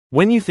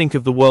When you think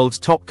of the world's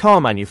top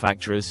car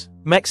manufacturers,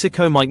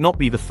 Mexico might not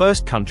be the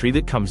first country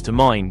that comes to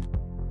mind.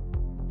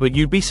 But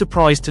you'd be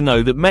surprised to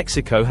know that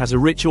Mexico has a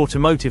rich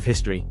automotive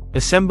history,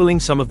 assembling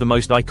some of the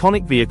most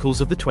iconic vehicles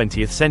of the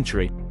 20th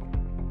century.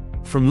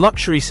 From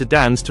luxury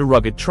sedans to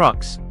rugged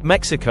trucks,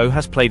 Mexico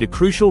has played a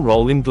crucial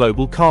role in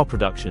global car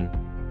production.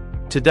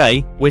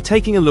 Today, we're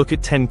taking a look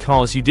at 10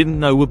 cars you didn't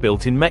know were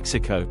built in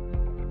Mexico.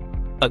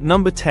 At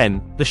number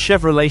 10, the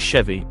Chevrolet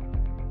Chevy.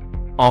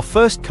 Our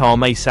first car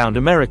may sound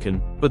American,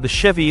 but the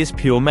Chevy is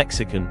pure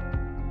Mexican.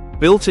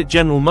 Built at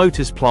General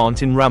Motors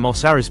plant in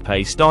Ramos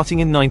Arizpe starting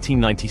in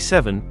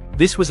 1997,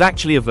 this was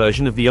actually a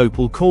version of the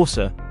Opel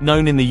Corsa,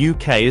 known in the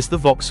UK as the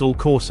Vauxhall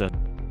Corsa.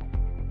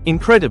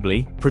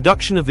 Incredibly,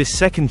 production of this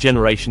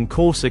second-generation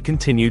Corsa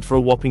continued for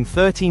a whopping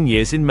 13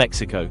 years in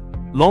Mexico,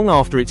 long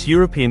after its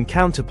European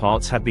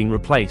counterparts had been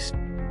replaced.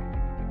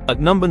 At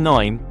number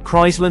 9,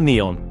 Chrysler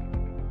Neon.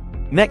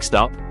 Next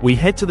up, we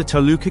head to the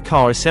Toluca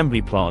car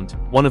assembly plant,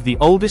 one of the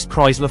oldest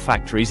Chrysler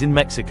factories in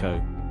Mexico.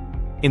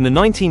 In the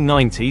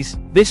 1990s,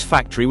 this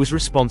factory was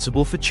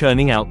responsible for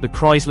churning out the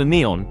Chrysler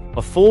Neon,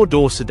 a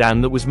four-door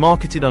sedan that was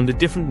marketed under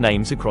different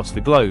names across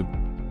the globe.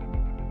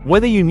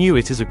 Whether you knew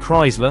it as a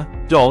Chrysler,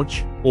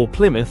 Dodge, or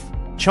Plymouth,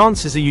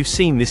 chances are you've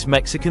seen this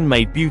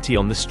Mexican-made beauty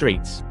on the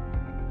streets.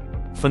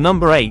 For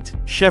number 8,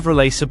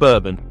 Chevrolet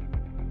Suburban.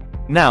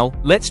 Now,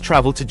 let's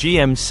travel to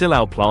GM's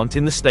Silao plant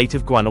in the state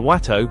of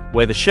Guanajuato,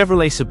 where the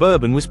Chevrolet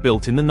Suburban was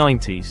built in the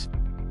 90s.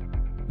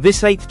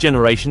 This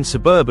 8th-generation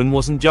Suburban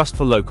wasn't just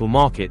for local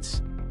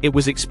markets. It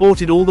was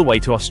exported all the way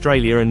to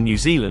Australia and New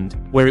Zealand,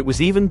 where it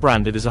was even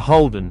branded as a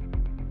Holden.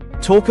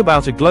 Talk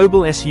about a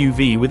global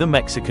SUV with a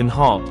Mexican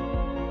heart.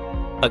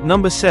 At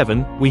number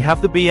 7, we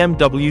have the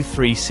BMW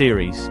 3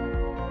 Series.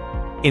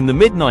 In the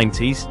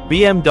mid-90s,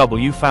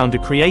 BMW found a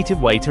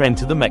creative way to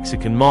enter the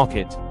Mexican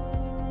market.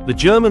 The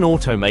German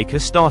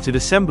automaker started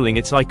assembling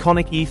its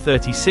iconic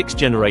E36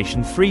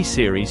 Generation 3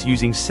 series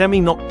using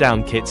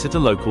semi-knockdown kits at a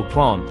local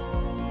plant.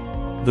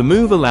 The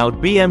move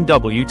allowed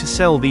BMW to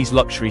sell these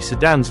luxury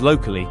sedans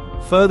locally,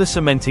 further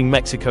cementing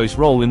Mexico's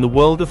role in the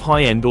world of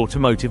high-end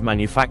automotive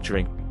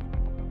manufacturing.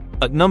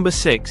 At number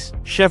 6,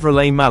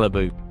 Chevrolet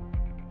Malibu.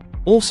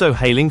 Also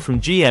hailing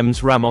from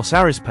GM's Ramos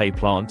Arizpe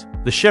plant,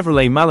 the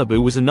Chevrolet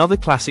Malibu was another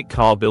classic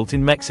car built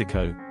in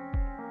Mexico.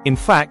 In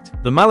fact,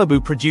 the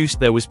Malibu produced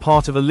there was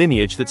part of a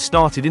lineage that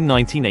started in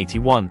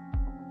 1981.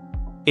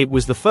 It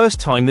was the first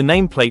time the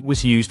nameplate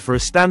was used for a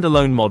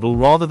standalone model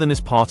rather than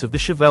as part of the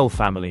Chevelle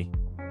family.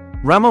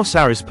 Ramos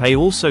Arizpe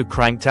also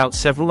cranked out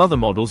several other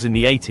models in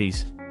the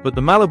 80s, but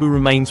the Malibu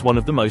remains one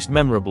of the most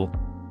memorable.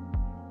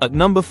 At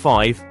number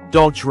 5,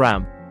 Dodge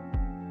Ram.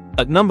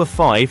 At number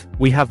 5,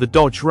 we have the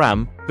Dodge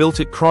Ram, built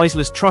at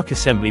Chrysler's truck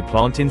assembly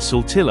plant in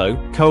Saltillo,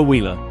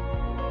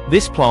 Coahuila.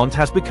 This plant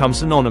has become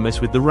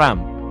synonymous with the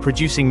Ram,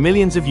 producing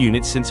millions of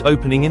units since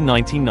opening in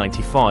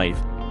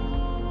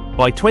 1995.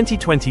 By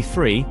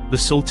 2023, the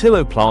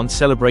Saltillo plant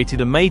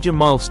celebrated a major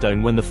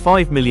milestone when the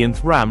 5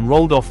 millionth Ram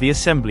rolled off the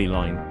assembly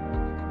line.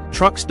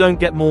 Trucks don't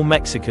get more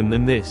Mexican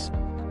than this.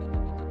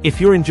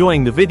 If you're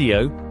enjoying the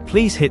video,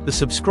 please hit the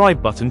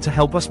subscribe button to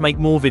help us make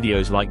more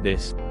videos like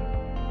this.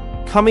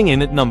 Coming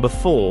in at number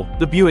 4,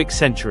 the Buick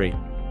Century.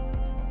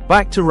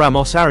 Back to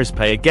Ramos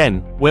Arizpe again,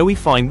 where we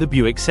find the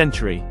Buick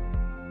Century.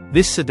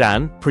 This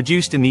sedan,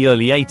 produced in the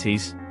early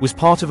 80s, was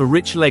part of a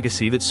rich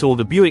legacy that saw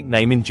the Buick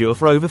name endure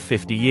for over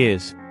 50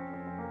 years.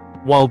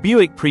 While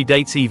Buick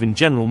predates even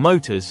General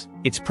Motors,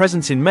 its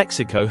presence in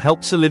Mexico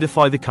helped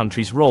solidify the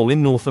country's role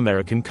in North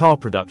American car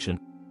production.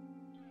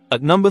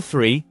 At number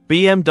 3,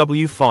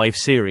 BMW 5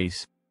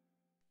 Series.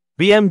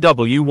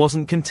 BMW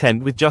wasn't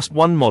content with just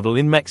one model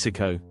in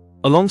Mexico.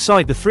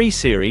 Alongside the 3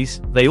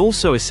 Series, they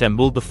also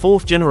assembled the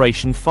 4th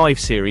generation 5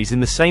 Series in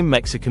the same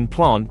Mexican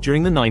plant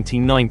during the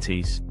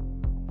 1990s.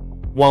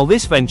 While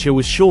this venture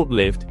was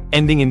short-lived,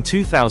 ending in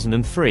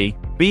 2003,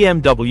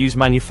 BMW's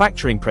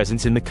manufacturing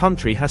presence in the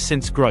country has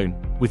since grown,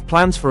 with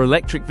plans for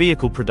electric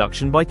vehicle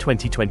production by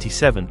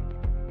 2027.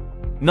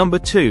 Number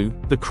 2,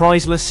 the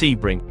Chrysler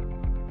Sebring.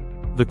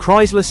 The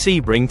Chrysler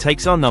Sebring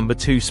takes our number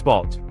 2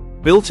 spot.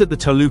 Built at the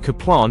Toluca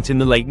plant in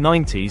the late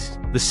 90s,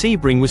 the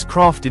Sebring was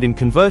crafted in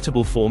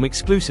convertible form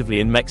exclusively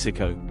in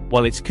Mexico,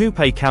 while its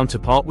coupe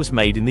counterpart was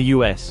made in the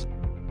US.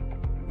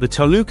 The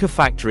Toluca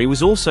factory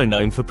was also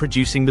known for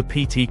producing the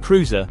PT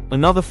Cruiser,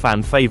 another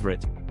fan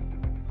favorite.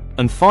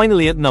 And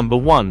finally at number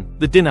 1,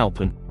 the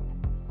Dinalpen.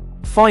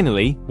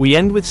 Finally, we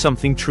end with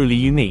something truly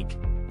unique.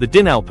 The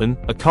Dinalpen,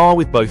 a car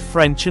with both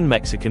French and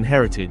Mexican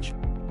heritage.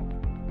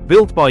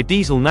 Built by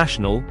Diesel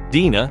Nacional,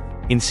 DINA,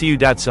 in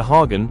Ciudad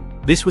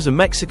Sahagan, this was a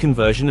Mexican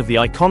version of the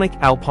iconic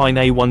Alpine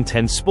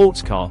A110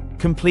 sports car,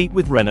 complete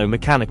with Renault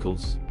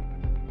mechanicals.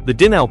 The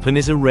Dinalpen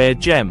is a rare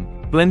gem,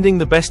 blending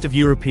the best of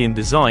European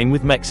design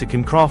with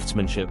Mexican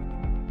craftsmanship.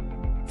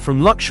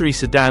 From luxury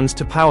sedans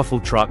to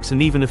powerful trucks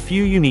and even a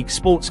few unique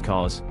sports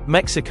cars,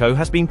 Mexico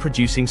has been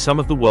producing some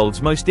of the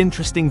world's most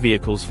interesting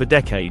vehicles for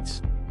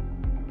decades.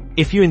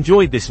 If you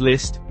enjoyed this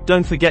list,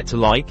 don't forget to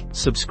like,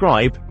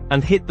 subscribe,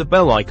 and hit the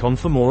bell icon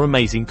for more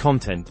amazing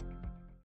content.